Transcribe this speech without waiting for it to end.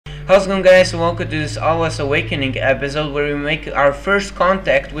How's it going, guys? Welcome to this ALWA'S Awakening episode where we make our first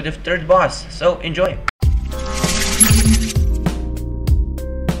contact with the third boss. So enjoy!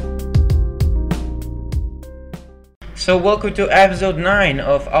 So welcome to episode 9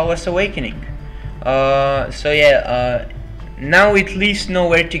 of ALWA'S Awakening. Now we at least know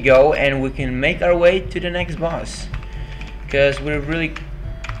where to go and we can make our way to the next boss. Because we're really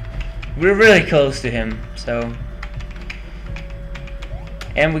close to him, so...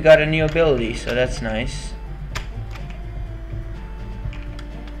 And we got a new ability, so that's nice.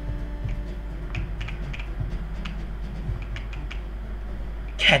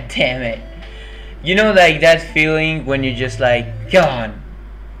 God damn it. You know, like that feeling when you're just like, gone.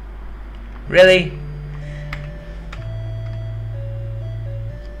 Really?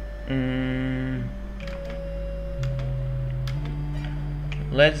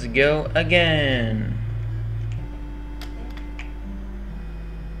 Let's go again.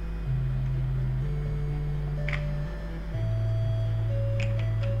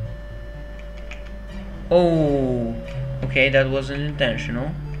 Oh, okay, that wasn't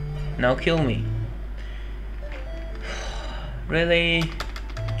intentional. Now kill me. Really?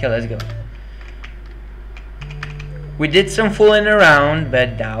 Okay, let's go. We did some fooling around,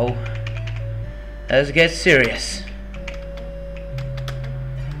 but now let's get serious.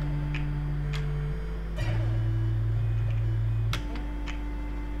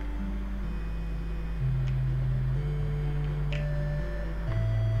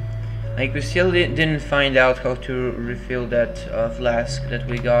 Like, we still didn't find out how to refill that flask that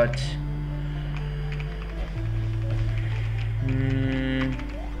we got.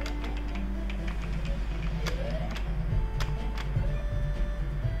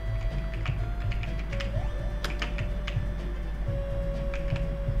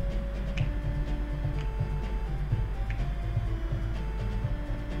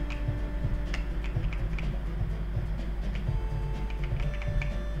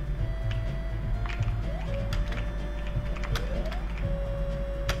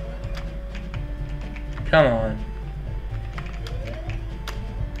 Come on.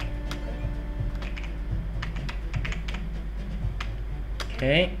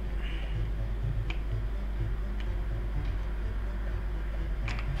 Okay.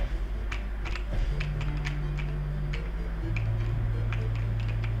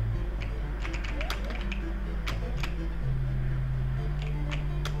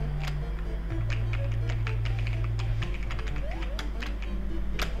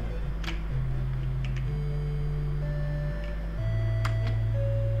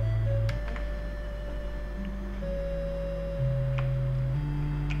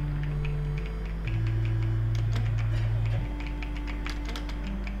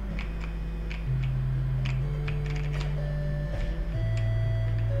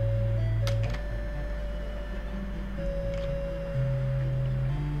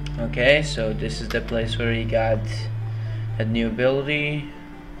 Okay, so this is the place where he got that new ability,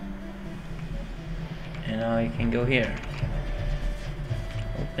 and now I can go here.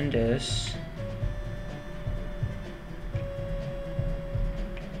 Open this.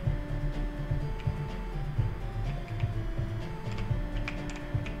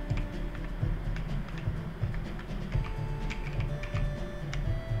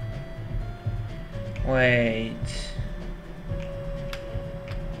 Wait.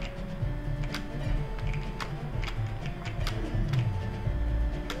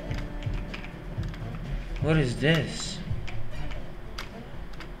 What is this?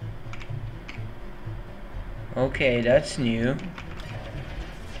 Okay, that's new.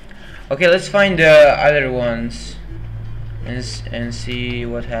 Okay, let's find the other ones and see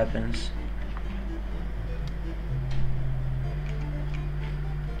what happens.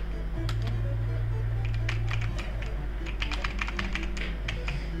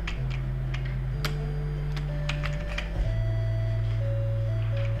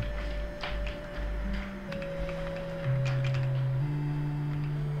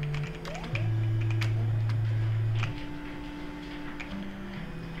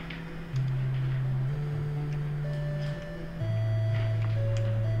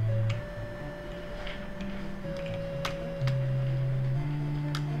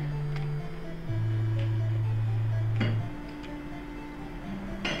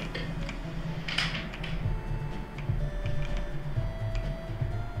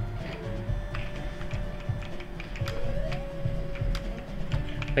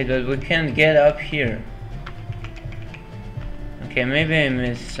 Wait, but we can't get up here. Okay, maybe I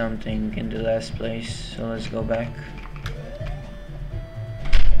missed something in the last place, so let's go back.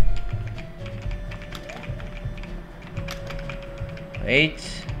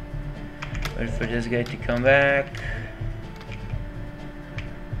 Wait. Wait for this guy to come back.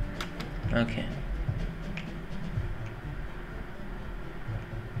 Okay.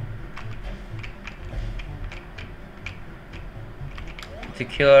 To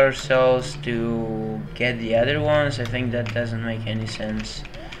kill ourselves to get the other ones, I think that doesn't make any sense.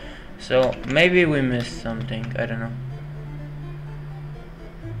 So maybe we missed something, I don't know.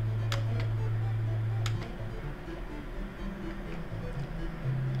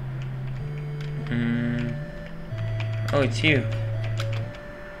 Oh, it's you.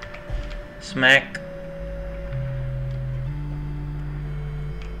 Smack.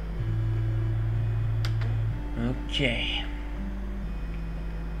 Okay.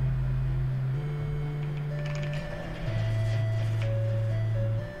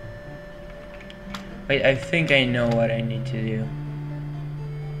 Wait, I think I know what I need to do.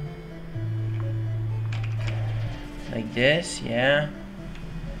 Like this, yeah.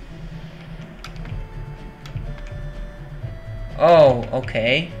 Oh,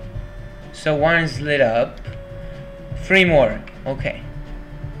 okay. So one is lit up. 3 more. Okay.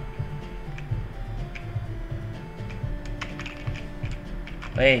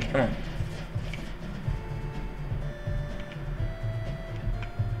 Wait, come on.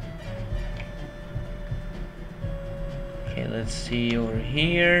 Okay, let's see over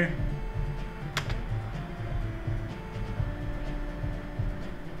here.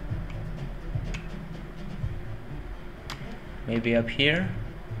 Maybe up here.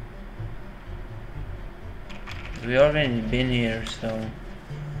 We already been here, so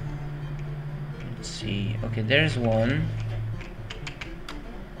let's see. Okay, there's one.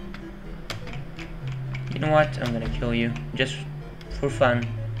 You know what? I'm gonna kill you just for fun.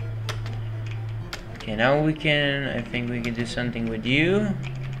 Okay, now we can. I think we can do something with you.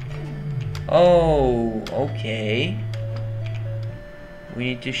 Oh, okay. We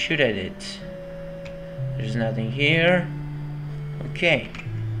need to shoot at it. There's nothing here. Okay.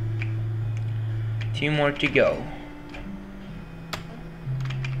 2 more to go.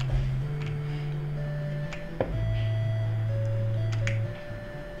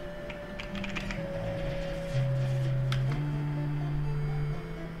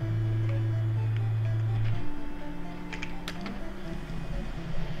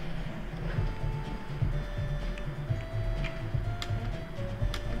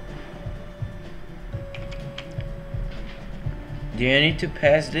 Do you need to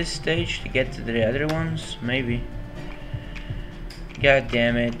pass this stage to get to the other ones? Maybe. God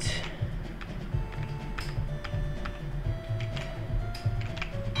damn it.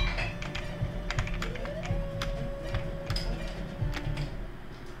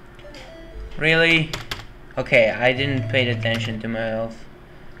 Really? Okay, I didn't pay attention to my health.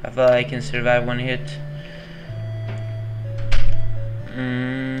 I thought I can survive 1 hit.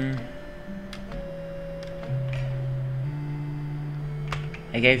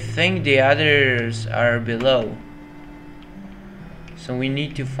 Like, I think the others are below. So we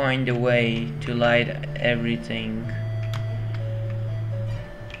need to find a way to light everything.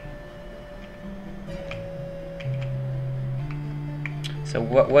 So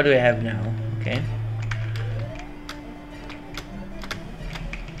what do we have now? Okay.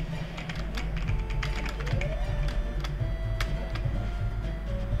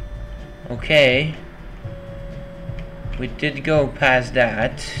 Okay. We did go past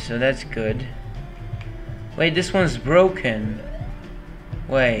that, so that's good. Wait, this one's broken.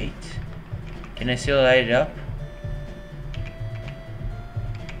 Wait. Can I still light it up?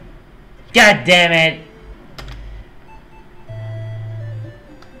 God damn it!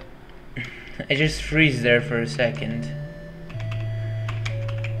 I just freeze there for a second.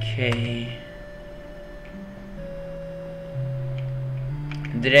 Okay.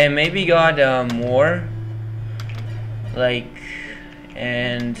 Did I maybe got more? Like,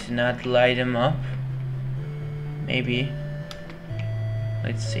 and not light them up? Maybe.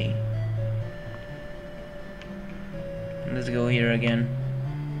 Let's see. Let's go here again.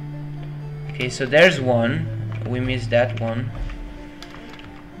 Okay, so there's one. We missed that one.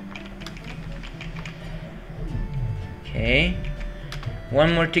 Okay.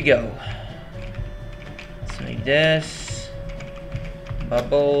 1 more to go. Let's make this.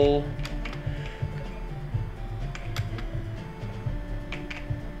 Bubble.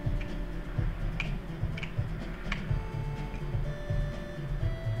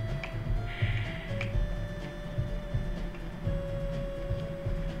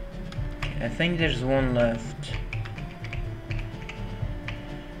 I think there's one left.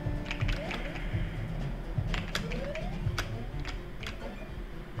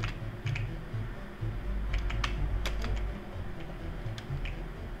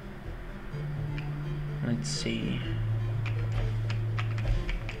 Let's see.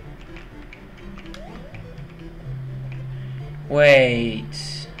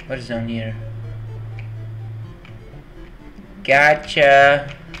 Wait, what is down here?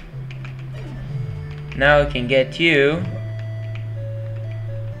 Gotcha. Now I can get you.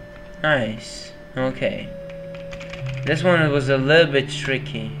 Nice. Okay. This one was a little bit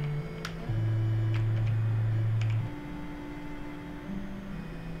tricky.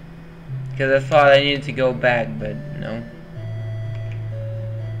 Because I thought I needed to go back, but no.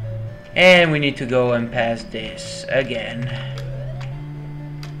 And we need to go and pass this again.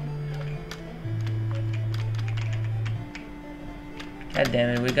 God damn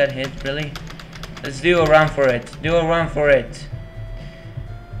it, we got hit, really? Let's do a run for it. Do a run for it.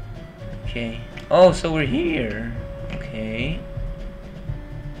 Okay. Oh, so we're here. Okay.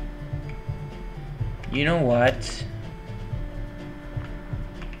 You know what?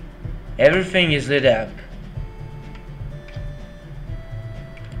 Everything is lit up.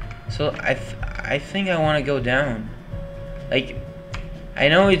 So I think I want to go down. Like, I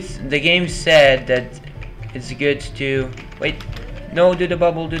know the game said that it's good to wait. No, do the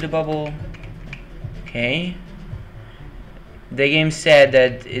bubble, do the bubble. Okay. The game said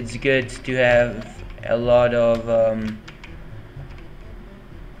that it's good to have a lot of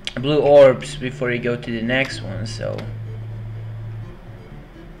blue orbs before you go to the next one, so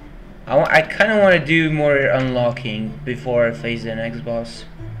I kind of want to do more unlocking before I face the next boss.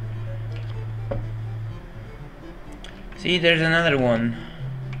 See, there's another one,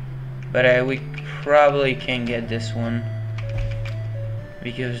 but we probably can't get this one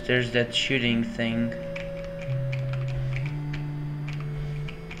because there's that shooting thing.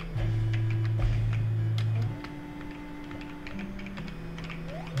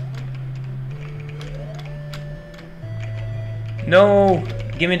 No!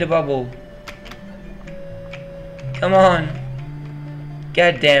 Give me the bubble. Come on.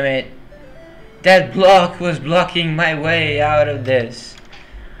 God damn it. That block was blocking my way out of this.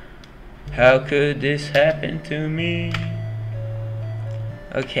 How could this happen to me?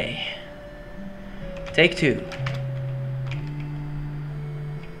 Okay. Take two.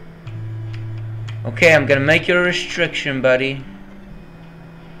 Okay, I'm gonna make your restriction, buddy.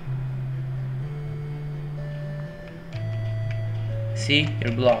 See?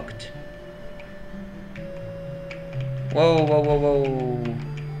 You're blocked. Whoa, whoa, whoa, whoa.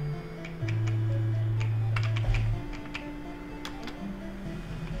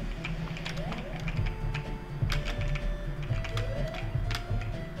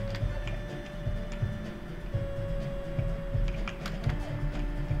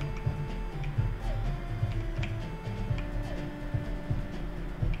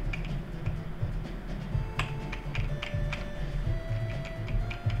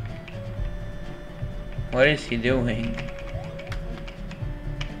 What is he doing?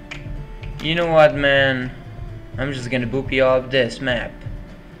 You know what, man? I'm just gonna boop you off this map.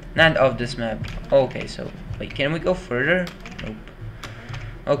 Not off this map. Okay, so wait, can we go further? Nope.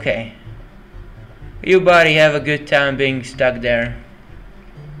 Okay. You buddy have a good time being stuck there.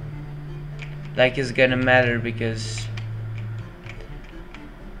 Like it's gonna matter because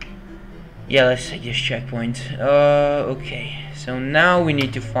yeah, let's take this checkpoint. Okay. So now we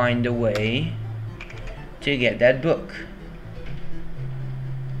need to find a way to get that book.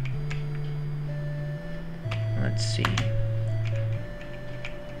 Let's see.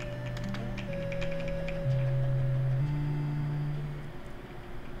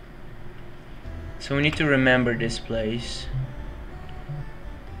 So we need to remember this place.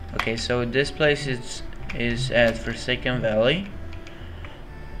 Okay, so this place is at Forsaken Valley.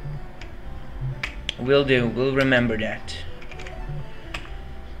 We'll remember that.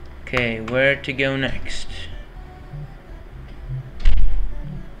 Okay, where to go next?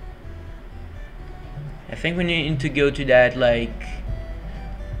 I think we need to go to that, like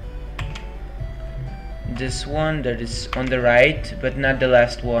this one that is on the right, but not the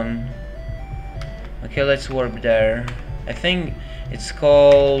last one. Okay, let's warp there. I think it's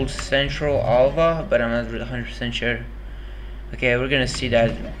called Central Alva, but I'm not really 100% sure. Okay, we're gonna see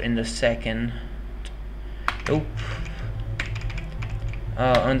that in a second. Oop.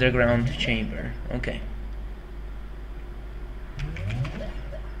 Underground chamber. Okay.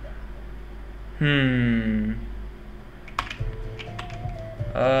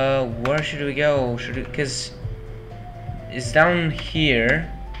 Where should we go? Because it's down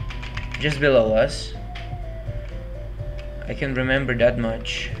here, just below us. I can remember that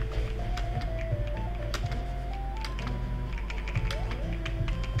much.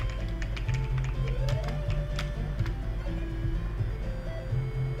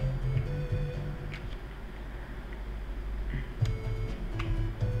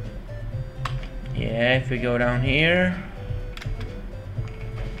 Yeah, if we go down here.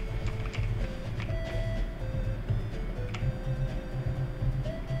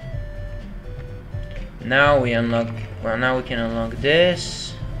 Now we unlock, well, now we can unlock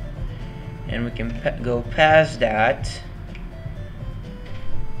this, and we can go past that,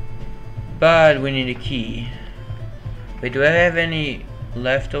 but we need a key. Wait, do I have any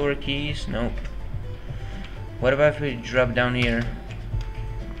leftover keys? Nope. What about if we drop down here?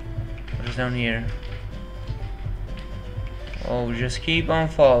 What is down here? Oh, just keep on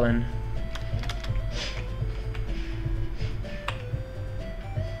falling.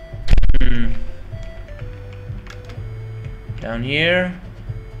 Down here.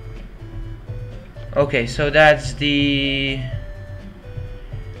 Okay, so that's the...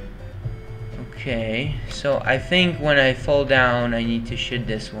 Okay, so I think when I fall down I need to shoot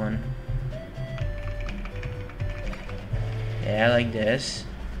this one. Yeah, like this.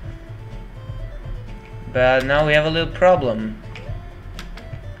 But now we have a little problem.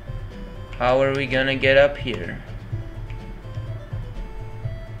 How are we gonna get up here?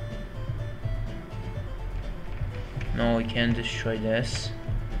 No, we can't destroy this.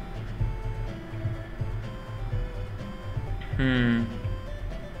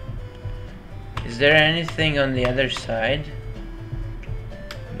 Is there anything on the other side?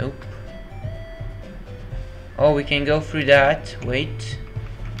 Nope. Oh, we can go through that. Wait.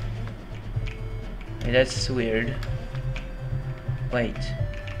 Hey, that's weird. Wait.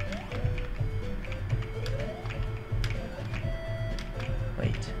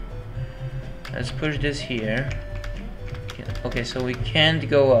 Wait. Let's push this here. Okay, so we can't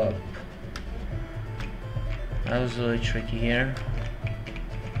go up. That was a little tricky here.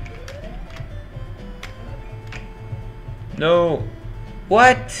 No.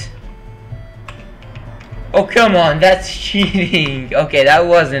 What? Oh, come on, that's cheating. Okay, that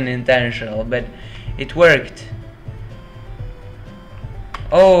wasn't intentional, but it worked.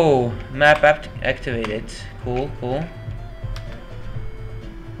 Oh, map activated. Cool, cool.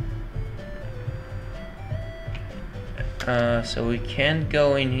 So we can't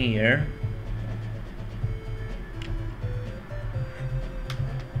go in here.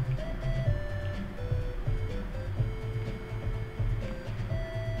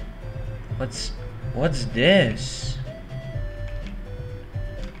 What's this?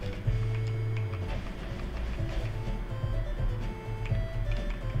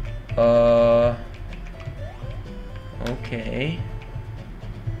 Okay.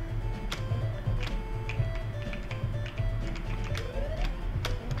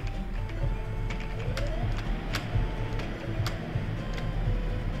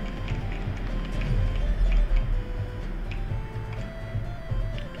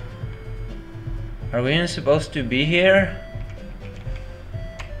 Are we even supposed to be here?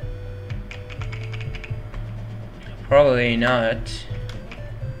 Probably not.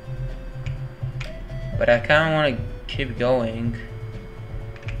 But I kinda wanna keep going.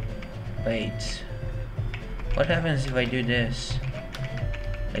 Wait. What happens if I do this?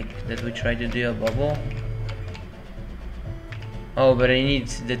 Like, that we try to do a bubble? Oh, but I need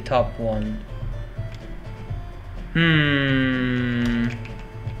the top one.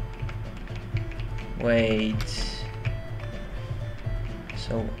 Wait.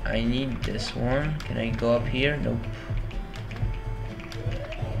 So I need this one. Can I go up here? Nope.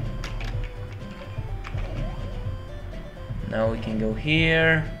 Now we can go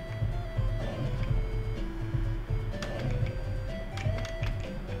here.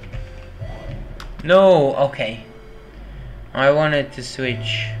 No, okay. I wanted to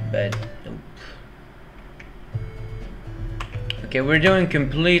switch, but nope. Okay, we're doing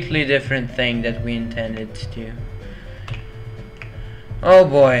completely different thing that we intended to do. Oh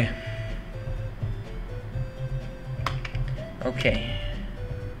boy. Okay.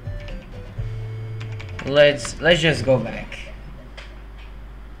 Let's just go back.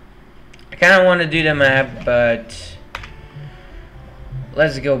 I kind of want to do the map, but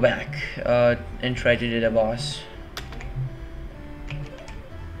let's go back and try to do the boss.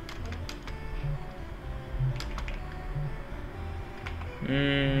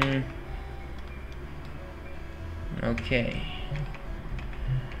 Okay.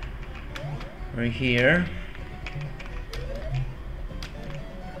 We're here.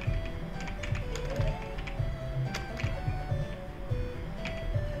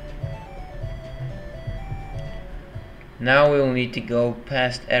 Now we'll need to go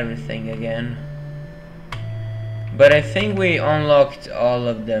past everything again. But I think we unlocked all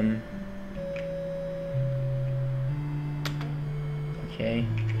of them. Okay.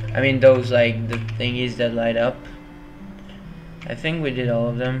 I mean those, like, the thingies that light up. I think we did all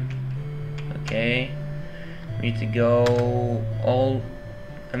of them. Okay, we need to go all.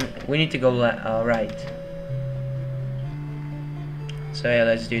 We need to go right. So yeah,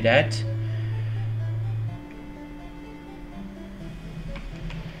 let's do that.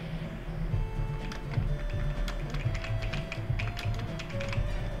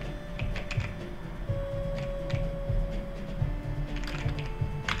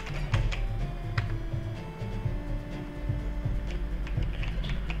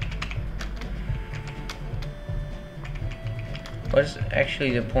 What's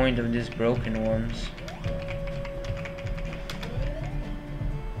actually the point of these broken ones?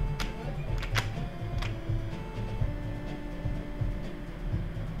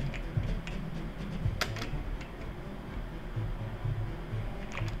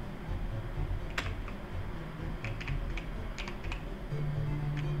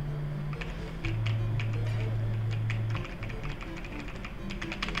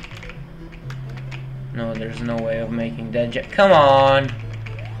 No, there's no way of making that jump. Come on!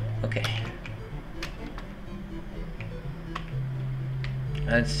 Okay.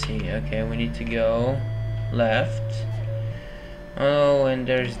 Let's see. Okay, we need to go left. Oh, and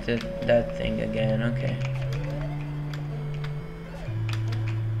there's that thing again. Okay.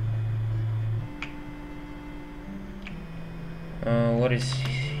 What is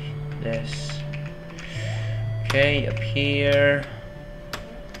this? Okay, up here.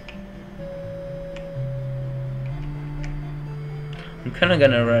 I'm kinda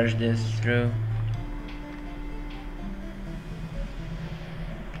gonna rush this through.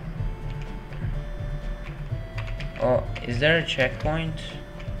 Oh, is there a checkpoint?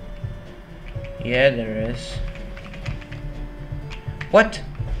 Yeah, there is. What?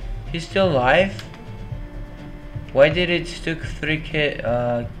 He's still alive? Why did it took 3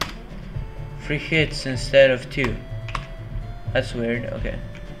 hits instead of 2? That's weird. Okay.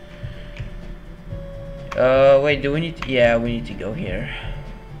 Wait, do we need to, yeah, we need to go here.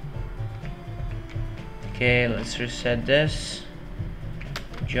 Okay, let's reset this.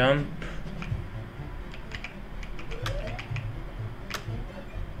 Jump.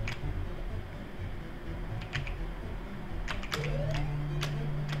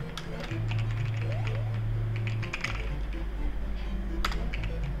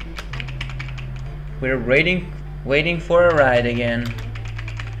 We're waiting for a ride again.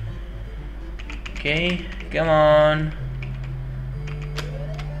 Okay, come on.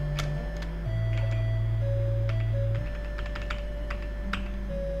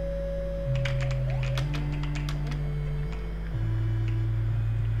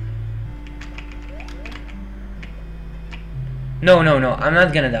 No, no, no, I'm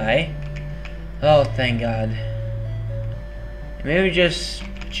not gonna die. Oh, thank God. Maybe just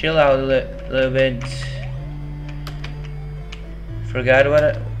chill out a little bit. Forget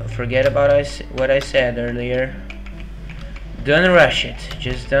about what I said earlier. Don't rush it.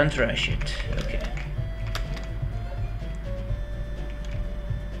 Just don't rush it. Okay.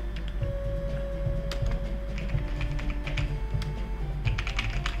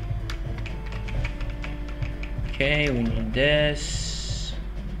 Okay, we need this.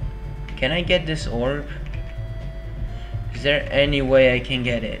 Can I get this orb? Is there any way I can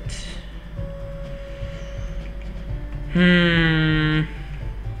get it?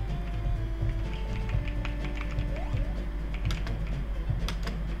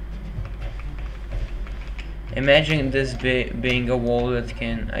 Imagine this being a wall that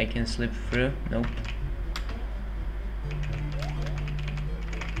I can slip through. Nope.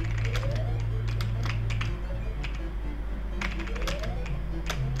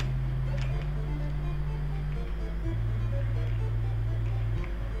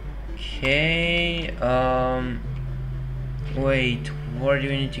 Okay, wait, where do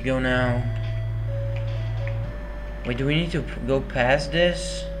we need to go now? Wait, do we need to go past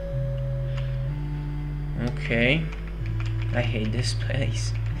this? Okay, I hate this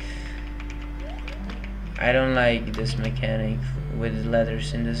place. I don't like this mechanic with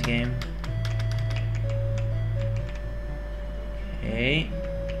letters in this game. Okay.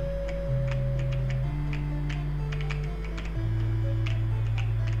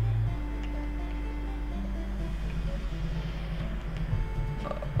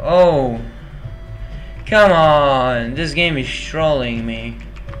 Oh, come on, this game is trolling me.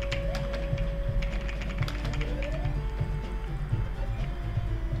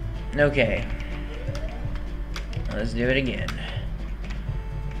 Okay, let's do it again.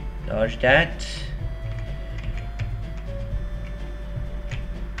 Dodge that.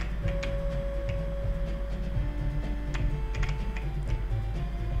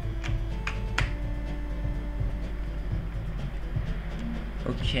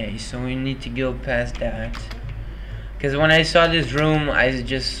 Okay, so we need to go past that. Because when I saw this room, I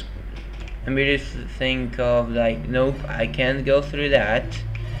just immediately think of like, nope, I can't go through that.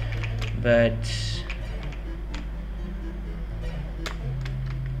 But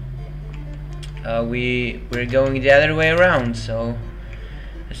we're going the other way around, so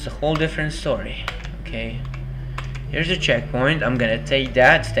it's a whole different story. Okay, here's a checkpoint. I'm gonna take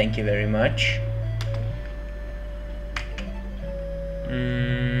that. Thank you very much.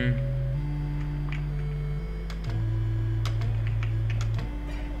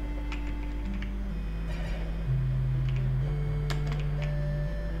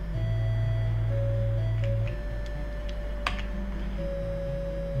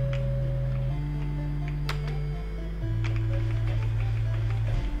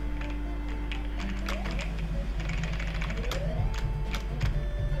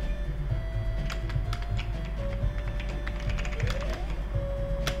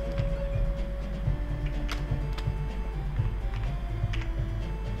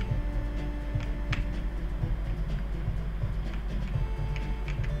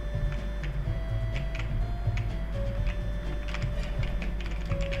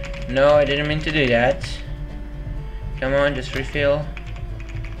 No, I didn't mean to do that. Come on, just refill.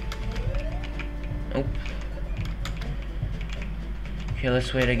 Nope. Okay,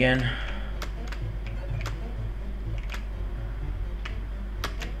 let's wait again.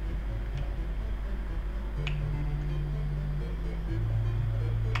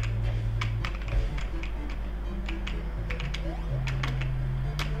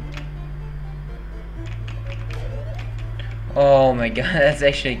 Oh my god, that's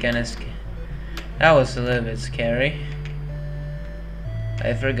actually kind of scary. That was a little bit scary.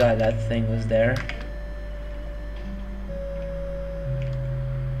 I forgot that thing was there.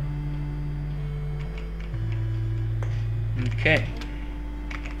 Okay.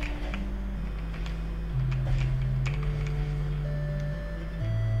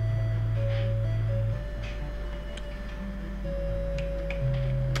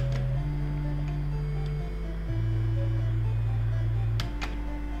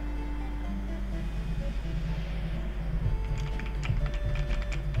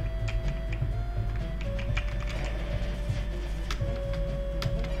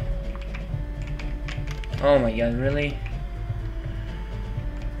 Oh my god, really?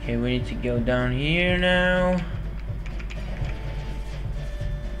 Okay, we need to go down here now.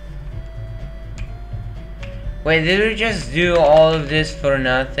 Wait, did we just do all of this for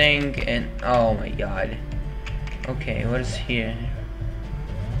nothing? And oh my god. Okay, what is here?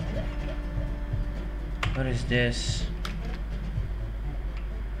 What is this?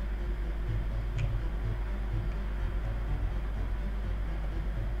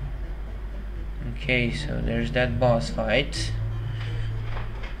 Okay, so there's that boss fight.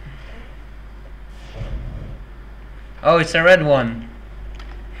 Oh, it's a red one.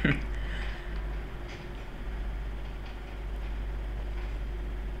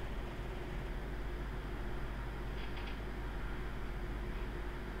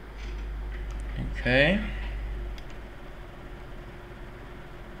 Okay.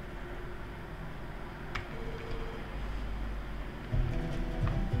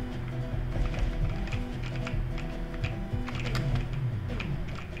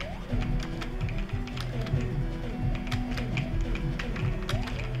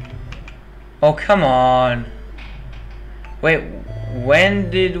 Oh, come on. Wait, when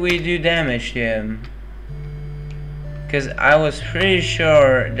did we do damage to him? Because I was pretty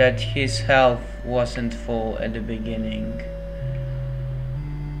sure that his health wasn't full at the beginning.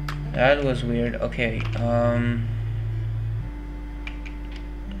 That was weird. Okay,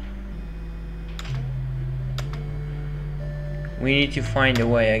 we need to find a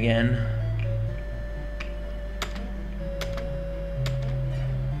way again.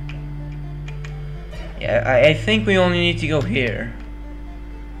 Yeah, I think we only need to go here.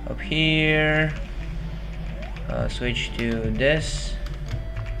 Up here. Switch to this.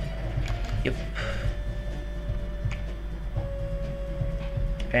 Yep.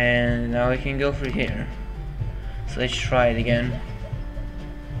 And now we can go through here. So let's try it again.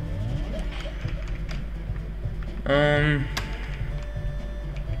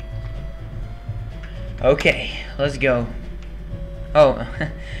 Okay, let's go. Oh,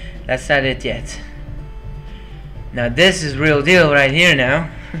 that's not it yet. Now this is real deal right here now.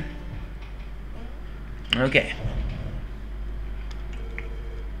 Okay.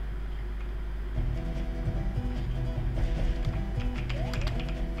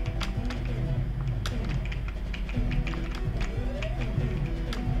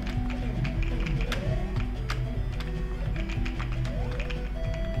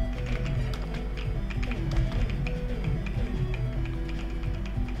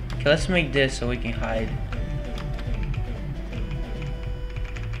 Okay, let's make this so we can hide.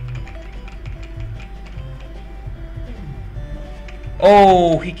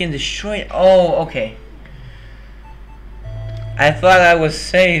 Oh, he can destroy it. Oh, okay. I thought I was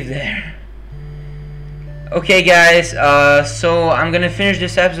safe there. Okay guys, so I'm gonna finish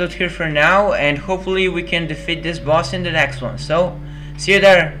this episode here for now, and hopefully we can defeat this boss in the next one. So, see you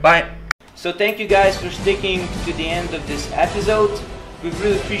there, bye. So thank you guys for sticking to the end of this episode. We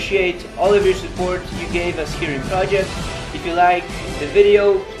really appreciate all of your support you gave us here in Project. If you like the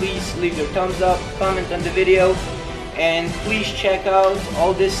video, please leave your thumbs up, comment on the video, and please check out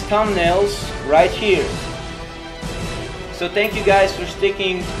all these thumbnails right here. So thank you guys for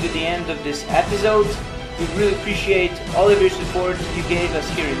sticking to the end of this episode. We really appreciate all of your support you gave us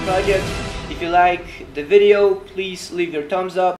here in Project. If you like the video, please leave your thumbs up.